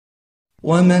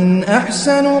ومن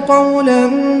أحسن قولا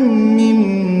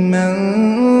ممن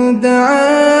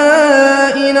دعا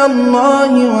إلى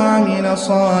الله وعمل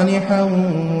صالحا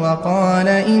وقال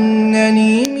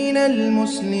إنني من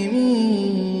المسلمين.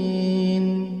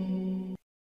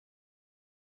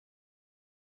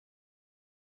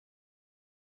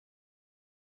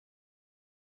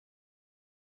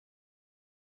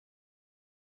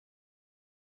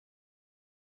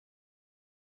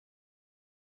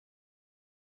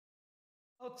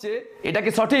 হচ্ছে এটা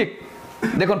কি সঠিক?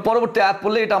 দেখুন পরবর্তী আয়াত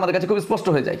পড়লে এটা আমাদের কাছে খুব স্পষ্ট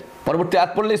হয়ে যায়। পরবর্তী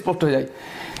আয়াত পড়লে স্পষ্ট হয়ে যায়।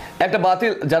 একটা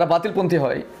যারা বাতিলপন্থী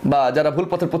হয় বা যারা ভুল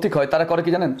পথের পথিক হয় তারা করে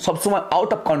কি জানেন, সবসময়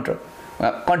আউট অফ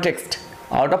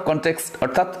কনটেক্সট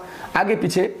অর্থাৎ আগে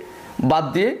পিছে বাদ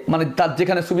দিয়ে, মানে তার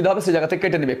যেখানে সুবিধা হবে সেই জায়গা থেকে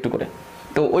কেটে নেবে একটু করে।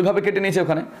 তো ওইভাবে কেটে নিয়েছে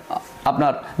ওখানে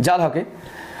আপনার জাল হকে।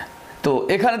 তো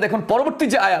এখানে দেখুন পরবর্তী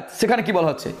যে আয়াত সেখানে কি বলা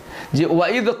হচ্ছে যে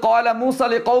ওয়াইদ ক্বালা মূসা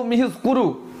লিকওমিহি যকুরু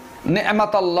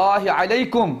নি'মাতাল্লাহি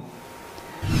আলাইকুম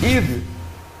ইয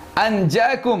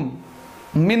আনজাকুম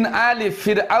মিন আলি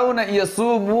ফিরআউনা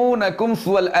ইয়াসুমুনাকুম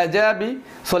সুআল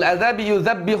আযাবি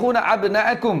ইউযাব্বিহুনা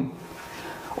আবনাআকুম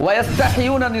ওয়া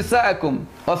ইস্তাহয়ুনা নিসাআকুম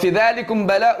ওয়া ফি যালিকুম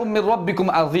বালাউম মির রাব্বিকুম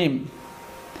আযীম।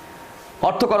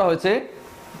 অর্থ করা হয়েছে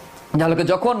যাহলে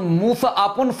যখন মূসা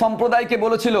আপন সম্প্রদায়কে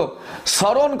বলেছিল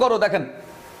স্মরণ করো, দেখেন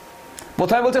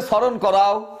প্রথমে বলছে স্মরণ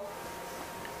করাও,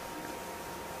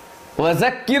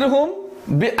 ওয়াযাক্কিরহুম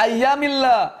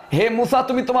বিআইয়ামিল্লাহ, হে মূসা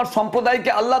তুমি তোমার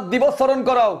সম্প্রদায়কে আল্লাহর দিবস স্মরণ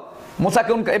করাও।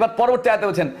 মূসাকে এবার পরবর্তী আয়াতে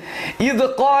বলেন ইয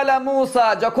ক্বালা মূসা,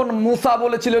 যখন মূসা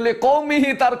বলেছিল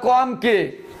লিকওমিহি তার কওমকে,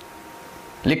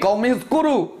 লিকওমিহি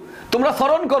ইযকুরু তোমরা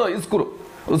স্মরণ করো,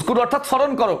 ইযকুরু অর্থাৎ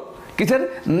স্মরণ করো কিসের,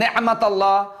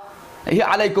 নি'মাতাল্লাহ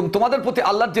আলাইকুম তোমাদের প্রতি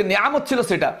আল্লাহর যে নিয়ামত ছিল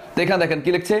সেটা। এখানে দেখেন কি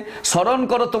লিখছে, স্মরণ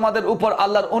করো তোমাদের উপর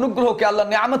আল্লাহর অনুগ্রহকে,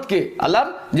 আল্লাহর নিয়ামতকে, আল্লাহর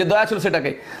যে দয়া ছিল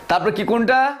সেটাকে। তারপরে কি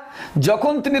কোনটা,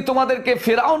 যখন তিনি তোমাদেরকে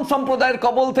ফিরআউন সম্প্রদায়ের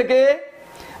কবল থেকে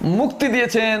মুক্তি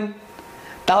দিয়েছেন।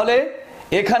 তাহলে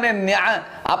এখানে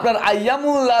আপনার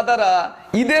আইয়ামুল আদারা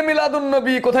ঈদে মিলাদুন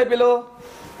নবী কোথায় পেল?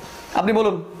 আপনি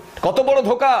বলুন, কত বড়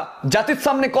ধোঁকা, জাতির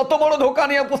সামনে কত বড় ধোঁকা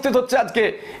নিয়ে উপস্থিত হচ্ছে আজকে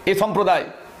এই সম্প্রদায়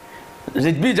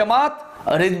রিজবি জামাত,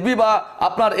 রিজবি বা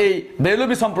আপনার এই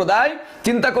বেরলভী সম্প্রদায়।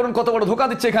 চিন্তা করুন কত বড় ধোঁকা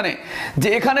দিচ্ছে এখানে, যে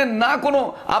এখানে না কোনো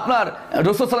আপনার রাসূল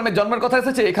সাল্লাল্লাহু আলাইহি ওয়াসাল্লামের জন্মের কথা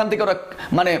এসেছে, এখান থেকে ওরা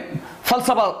মানে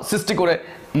ফালসাফা সৃষ্টি করে,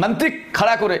 মান্তিক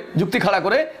খাড়া করে, যুক্তি খাড়া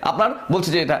করে আপনার বলছে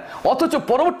যে এটা। অথচ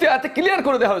পরবর্তী আয়াতে ক্লিয়ার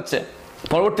করে দেওয়া হচ্ছে,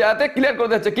 পরবর্তী আয়াতে ক্লিয়ার করে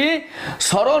দেওয়া হচ্ছে কি,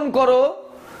 স্মরণ করো,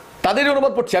 তাদেরই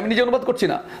অনুবাদ করছি আমি, নিজে অনুবাদ করছি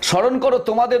না, স্মরণ করো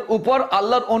তোমাদের উপর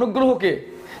আল্লাহর অনুগ্রহকে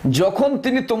যখন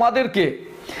তিনি তোমাদেরকে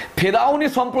ফিরআউনি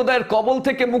সম্প্রদায়ের কবল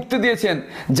থেকে মুক্তি দিয়েছেন,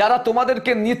 যারা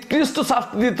তোমাদেরকে নিকৃষ্ট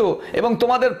শাস্তি দিত এবং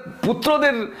তোমাদের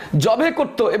পুত্রদের জবে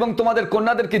করত এবং তোমাদের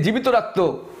কন্যাদেরকে জীবিত রাখত।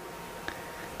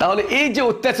 তাহলে এই যে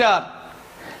অত্যাচার,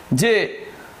 যে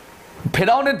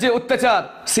ফিরআউনের যে অত্যাচার,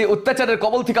 সেই অত্যাচারের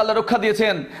কবল থেকে আল্লাহ রক্ষা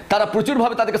দিয়েছেন। তারা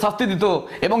প্রচুরভাবে তাদেরকে শাস্তি দিত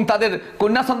এবং তাদের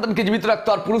কন্যা সন্তানকে জীবিত রাখতো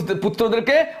আর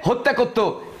পুত্রদেরকে হত্যা করত।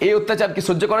 এই অত্যাচার কি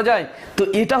সহ্য করা যায়? তো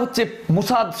এটা হচ্ছে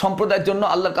মূসা সম্প্রদায়ের জন্য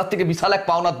আল্লাহর কাছ থেকে বিশাল এক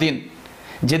পাওনার দিন,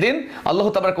 যেদিন আল্লাহ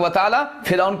তাবারক ওয়া তাআলা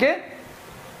ফিরআউনকে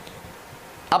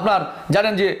আপনার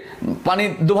জানেন যে পানি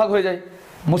দুভাগ হয়ে যায়,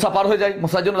 মূসা পার হয়ে যায়,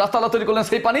 মূসার জন্য রাস্তা আল্লাহ তৈরি করলেন,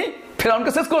 সেই পানি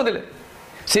ফিরআউনকে শেষ করে দিলেন,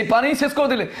 সেই পানি শেষ করে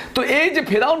দিলেন। তো এই যে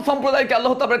ফিরআউন সম্প্রদায়কে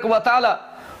আল্লাহ তাবারক ওয়া তাআলা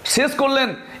শেষ করলেন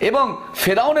এবং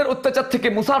ফিরআউনের অত্যাচার থেকে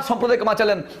মূসার সম্প্রদায়কে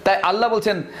বাঁচালেন, তাই আল্লাহ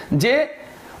বলছেন যে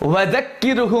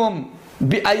ওয়াযাক্কিরহুম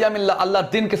বিআইয়ামিল্লাহ, আল্লাহর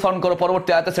দিনকে স্মরণ করো। পরবর্তী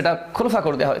আয়াতে সেটা খুলাসা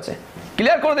করে দেওয়া হয়েছে,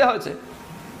 ক্লিয়ার করে দেওয়া হয়েছে।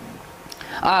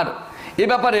 আর এ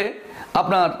ব্যাপারে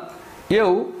আপনার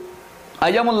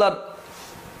আইয়ামুল্লাহর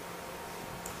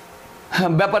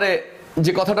ব্যাপারে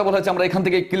যে কথাটা বলা হয়েছে আমরা এখান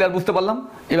থেকে ক্লিয়ার বুঝতে পারলাম।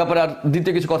 এ ব্যাপারে আর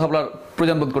দ্বিতীয় কিছু কথা বলার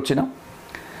প্রয়োজন বোধ করছি না।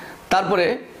 তারপরে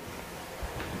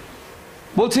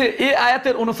বলছে এই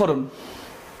আয়াতের অনুসরণ,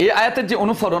 এই আয়াতের যে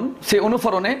অনুসরণ, সেই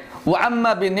অনুসরণে ওয়া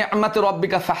আম্মা বিনি'মাতি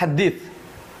রাব্বিকা ফাহাদ্দিস,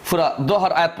 পুরা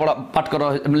দোহার আয়াত পাঠ করা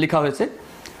লেখা হয়েছে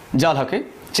জাল হকে।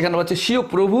 সেখানে বলছে স্বীয়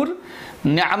প্রভুর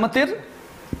নিয়ামতের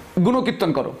গুণকীর্তন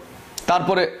করো।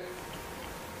 তারপরে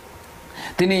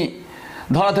তিনি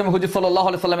ধরাধামে হুজুর সাল্লাল্লাহু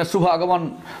আলাইহি সাল্লামের শুভ আগমন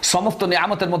সমস্ত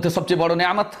নিয়ামতের মধ্যে সবচেয়ে বড়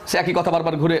নিয়ামত। সে একই কথা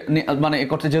বারবার ঘুরে মানে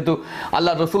করছে, যেহেতু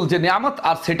আল্লাহর রসুল যে নিয়ামত,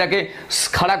 আর সেটাকে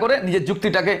খাড়া করে নিজের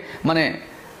যুক্তিটাকে মানে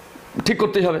ঠিক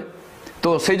করতেই হবে। তো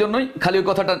সেই জন্যই খালি ওই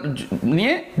কথাটা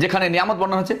নিয়ে যেখানে নিয়ামত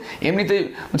বর্ণনা হচ্ছে, এমনিতেই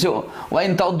হচ্ছে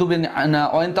ওয়াইন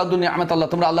তাউদ্দু নিয়ামাতাল্লাহ,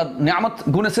 তোমরা আল্লাহর নিয়ামত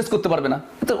গুণে শেষ করতে পারবে না।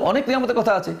 তো অনেক নিয়ামতের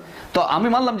কথা আছে, তো আমি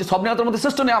মানলাম যে সব নিয়ামতের মধ্যে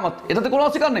শ্রেষ্ঠ নিয়ামত, এটাতে কোনো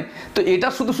অস্বীকার নেই। তো এটা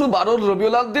শুধু 12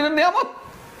 রবিউল আউয়াল দিনের নিয়ামত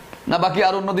না, বাকি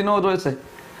আর অন্য দিনও রয়েছে?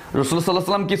 রাসূলুল্লাহ সাল্লাল্লাহু আলাইহি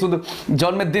ওয়াসাল্লাম কি শুধু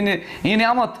জন্মের দিনে এই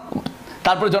নিয়ামত?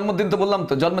 তারপরে জন্মদিন তো বললাম,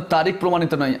 তো জন্মের তারিখ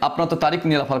প্রমাণিত নয়, আপনারা তো তারিখ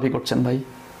নিয়ে লাফালাফি করছেন ভাই।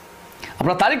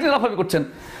 আপনারা তারিখ নিয়ে লাফালাফি করছেন।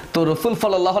 তো রসুল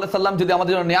সাল্লাল্লাহু আলাইহি সাল্লাম যদি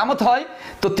আমাদের জন্য নিয়ামত হয়,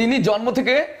 তো তিনি জন্ম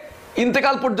থেকে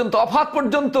ইন্তেকাল পর্যন্ত, অফাত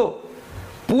পর্যন্ত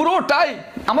পুরোটাই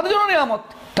আমাদের জন্য নিয়ামত,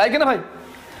 তাই কিনা ভাই?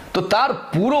 তো তার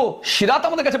পুরো সিরাত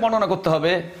আমাদের কাছে বর্ণনা করতে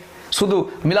হবে। শুধু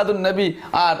মিলাদুন নবী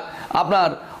আর আপনার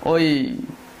ওই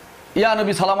ইয়া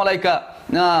নবী সালাম আলাইকা,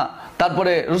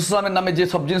 তারপরে রসুলামের নামে যে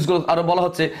সব জিনিসগুলো আরো বলা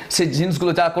হচ্ছে, সেই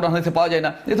জিনিসগুলো যা কোরআন হাদিসে পাওয়া যায়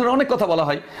না, এ ধরনের অনেক কথা বলা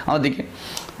হয় আমাদের দিকে।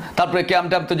 তারপরে ক্যাম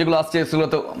ট্যাম তো যেগুলো আসছে সেগুলো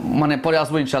তো মানে পরে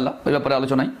আসবো ইনশাল্লাহ, ওই ব্যাপারে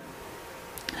আলোচনায়।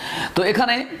 তো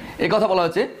এখানে এই কথা বলা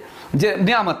হচ্ছে যে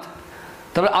নিয়ামত,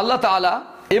 তারপরে আল্লাহ তাআলা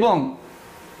এবং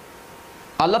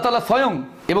আল্লাহ তাআলা স্বয়ং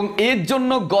এবং এর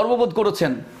জন্য গর্ববোধ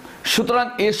করেছেন। সুতরাং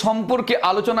এ সম্পর্কে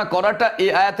আলোচনা করাটা এই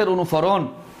আয়াতের অনুসরণ।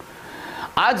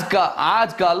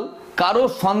 আজকাল কারো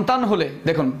সন্তান হলে,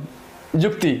 দেখুন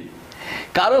যুক্তি,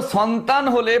 কারো সন্তান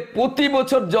হলে প্রতি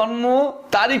বছর জন্ম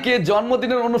তারিখে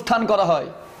জন্মদিনের অনুষ্ঠান করা হয়।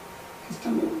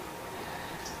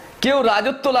 কেউ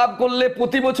রাজত্ব লাভ করলে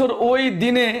প্রতি বছর ওই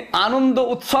দিনে আনন্দ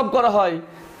উৎসব করা হয়।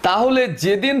 তাহলে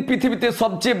যেদিন পৃথিবীতে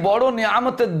সবচেয়ে বড়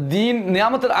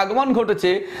নিয়ামতের আগমন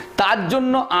ঘটেছে, তার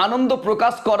জন্য আনন্দ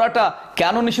প্রকাশ করাটা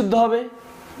কেন নিষিদ্ধ হবে?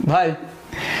 ভাই,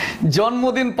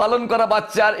 জন্মদিন পালন করা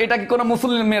বাচ্চার, এটা কি কোনো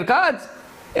মুসলিমের কাজ?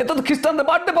 এটা তো খ্রিস্টানদের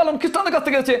বার্থডে পালন, খ্রিস্টানদের কাছ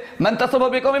থেকে গেছে।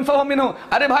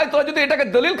 আরে ভাই, তোরা যদি এটাকে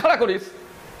দলিল খাড়া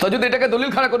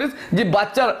করিস, যে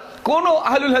বাচ্চার কোন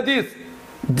আহলুল হাদিস,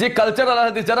 যে কালচারাল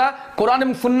হাদিস, যারা কোরআন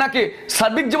এবং সুন্নাহকে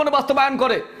সার্বিক জীবনে বাস্তবায়ন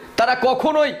করে, তারা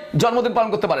কখনোই জন্মদিন পালন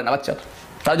করতে পারে না। বাচ্চার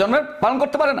তারা জন্মের পালন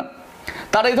করতে পারে না,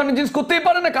 তারা এই ধরনের জিনিস করতেই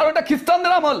পারে না, কারণ এটা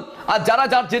খ্রিস্টানদের আমল। আর যারা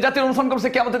যে জাতির অনুসরণ করছে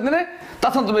কিয়ামতের দিনে,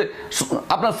 তার সঙ্গে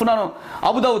আপনার শুনানো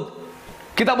আবু দাউদ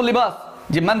কিতাবুল লিবাস,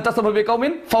 যে মান তাসাব্বাহা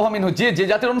বিকাউমিন ফাহুয়া মিনহু, যে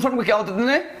জাতির অনুসরণ করে কিয়ামতের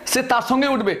দিনে সে তার সঙ্গে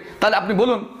উঠবে। তাহলে আপনি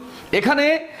বলুন, এখানে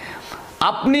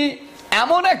আপনি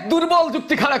এমন এক দুর্বল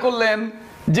যুক্তি খাড়া করলেন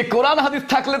যে কোরআন হাদিস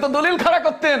থাকলে তো দলিল খাড়া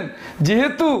করতেন।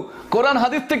 যেহেতু কোরআন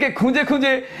হাদিস থেকে খুঁজে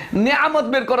খুঁজে নিয়ামত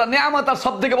বের করা, নিয়ামত আর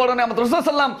সব থেকে বড় নিয়ামত রাসূল সাল্লাল্লাহু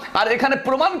আলাইহি ওয়াসাল্লাম, আর এখানে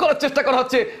প্রমাণ করার চেষ্টা করা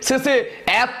হচ্ছে শেষে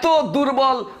এত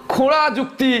দুর্বল খোঁড়া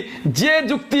যুক্তি, যে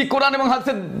যুক্তি কোরআন এবং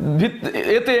হাদিসের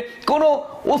এতে কোনো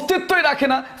অস্তিত্বই রাখে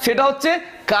না, সেটা হচ্ছে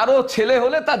কারো ছেলে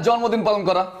হলে তার জন্মদিন পালন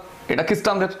করা। এটা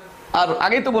খ্রিস্টানদের। আর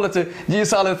আগেই তো বলেছে যে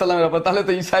ঈসা আলাইহিস সালামের ব্যাপার, তাহলে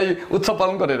তো ঈসাই উৎসব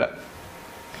পালন করে এরা।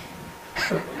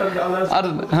 আর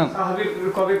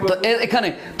এখানে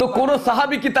তো কোন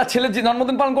সাহাবী কি তার ছেলের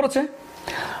জন্মদিন পালন করেছে?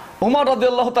 উমর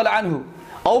রাদিয়াল্লাহু তাআলা আনহু,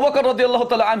 আবু বকর রাদিয়াল্লাহু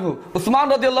তাআলা আনহু, উসমান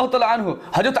রাদিয়াল্লাহু তাআলা আনহু,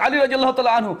 হযরত আলী রাদিয়াল্লাহু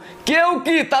তাআলা আনহু, কেউ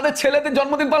কি তাদের ছেলেদের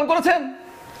জন্মদিন পালন করেছেন?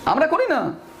 আমরা করি না,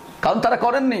 কারণ তারা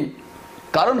করেননি।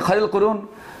 কারণ খায়রুল কুরুন,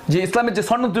 যে ইসলামের যে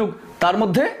স্বর্ণযুগ, তার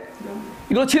মধ্যে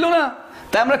এগুলো ছিল না,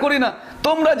 তাই আমরা করি না।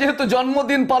 তোমরা যেহেতু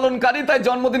জন্মদিন পালনকারী, তাই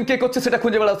জন্মদিন কে করছে সেটা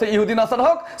খুঁজে বেড়াচ্ছে, ইহুদি নাসারা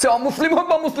হোক, সে অমুসলিম হোক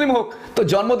বা মুসলিম হোক, তো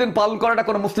জন্মদিন পালন করাটা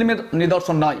কোনো মুসলিমের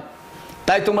নিদর্শন নয়।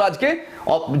 তাই তোমরা আজকে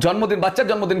জন্মদিন, বাচ্চার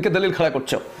জন্মদিনকে দলিল খাড়া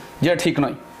করছো, যেটা ঠিক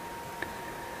নয়।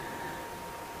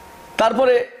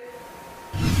 তারপরে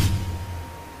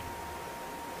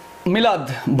মিলাদ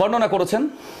বর্ণনা করেছেন,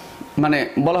 মানে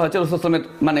বলা হয়েছে রাসূল সাল্লাল্লাহু আলাইহি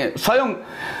ওয়াসাল্লামের, মানে স্বয়ং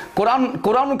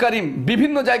কোরআন কারীম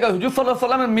বিভিন্ন জায়গায় হুজুর সাল্লাল্লাহু আলাইহি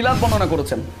ওয়াসাল্লামের মিলাদ বর্ণনা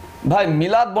করেছেন। ভাই,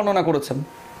 মিলাদ বর্ণনা করেছেন।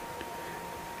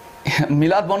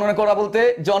 মিলাদ বর্ণনা করা বলতে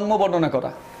জন্ম বর্ণনা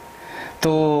করা,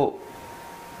 তো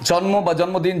জন্ম বা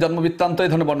জন্মদিন, জন্মবৃত্তান্ত এই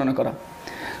ধরনের বর্ণনা করা।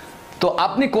 তো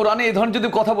আপনি কোরআনে এই ধরনের যদি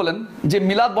কথা বলেন যে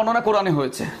মিলাদ বর্ণনা কোরআনে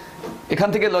হয়েছে, এখান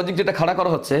থেকে লজিক যেটা খাড়া করা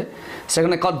হচ্ছে,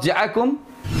 সেখানে কদ জাআকুম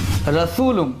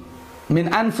রাসূলুম মিন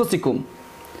আনফুসিকুম,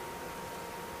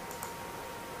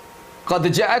 কদ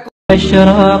জাআকুম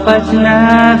أشرقت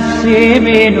نفسي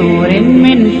بنور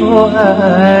من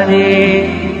فؤادي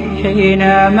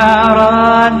حينما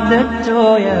رددت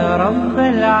يا رب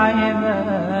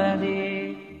العباد.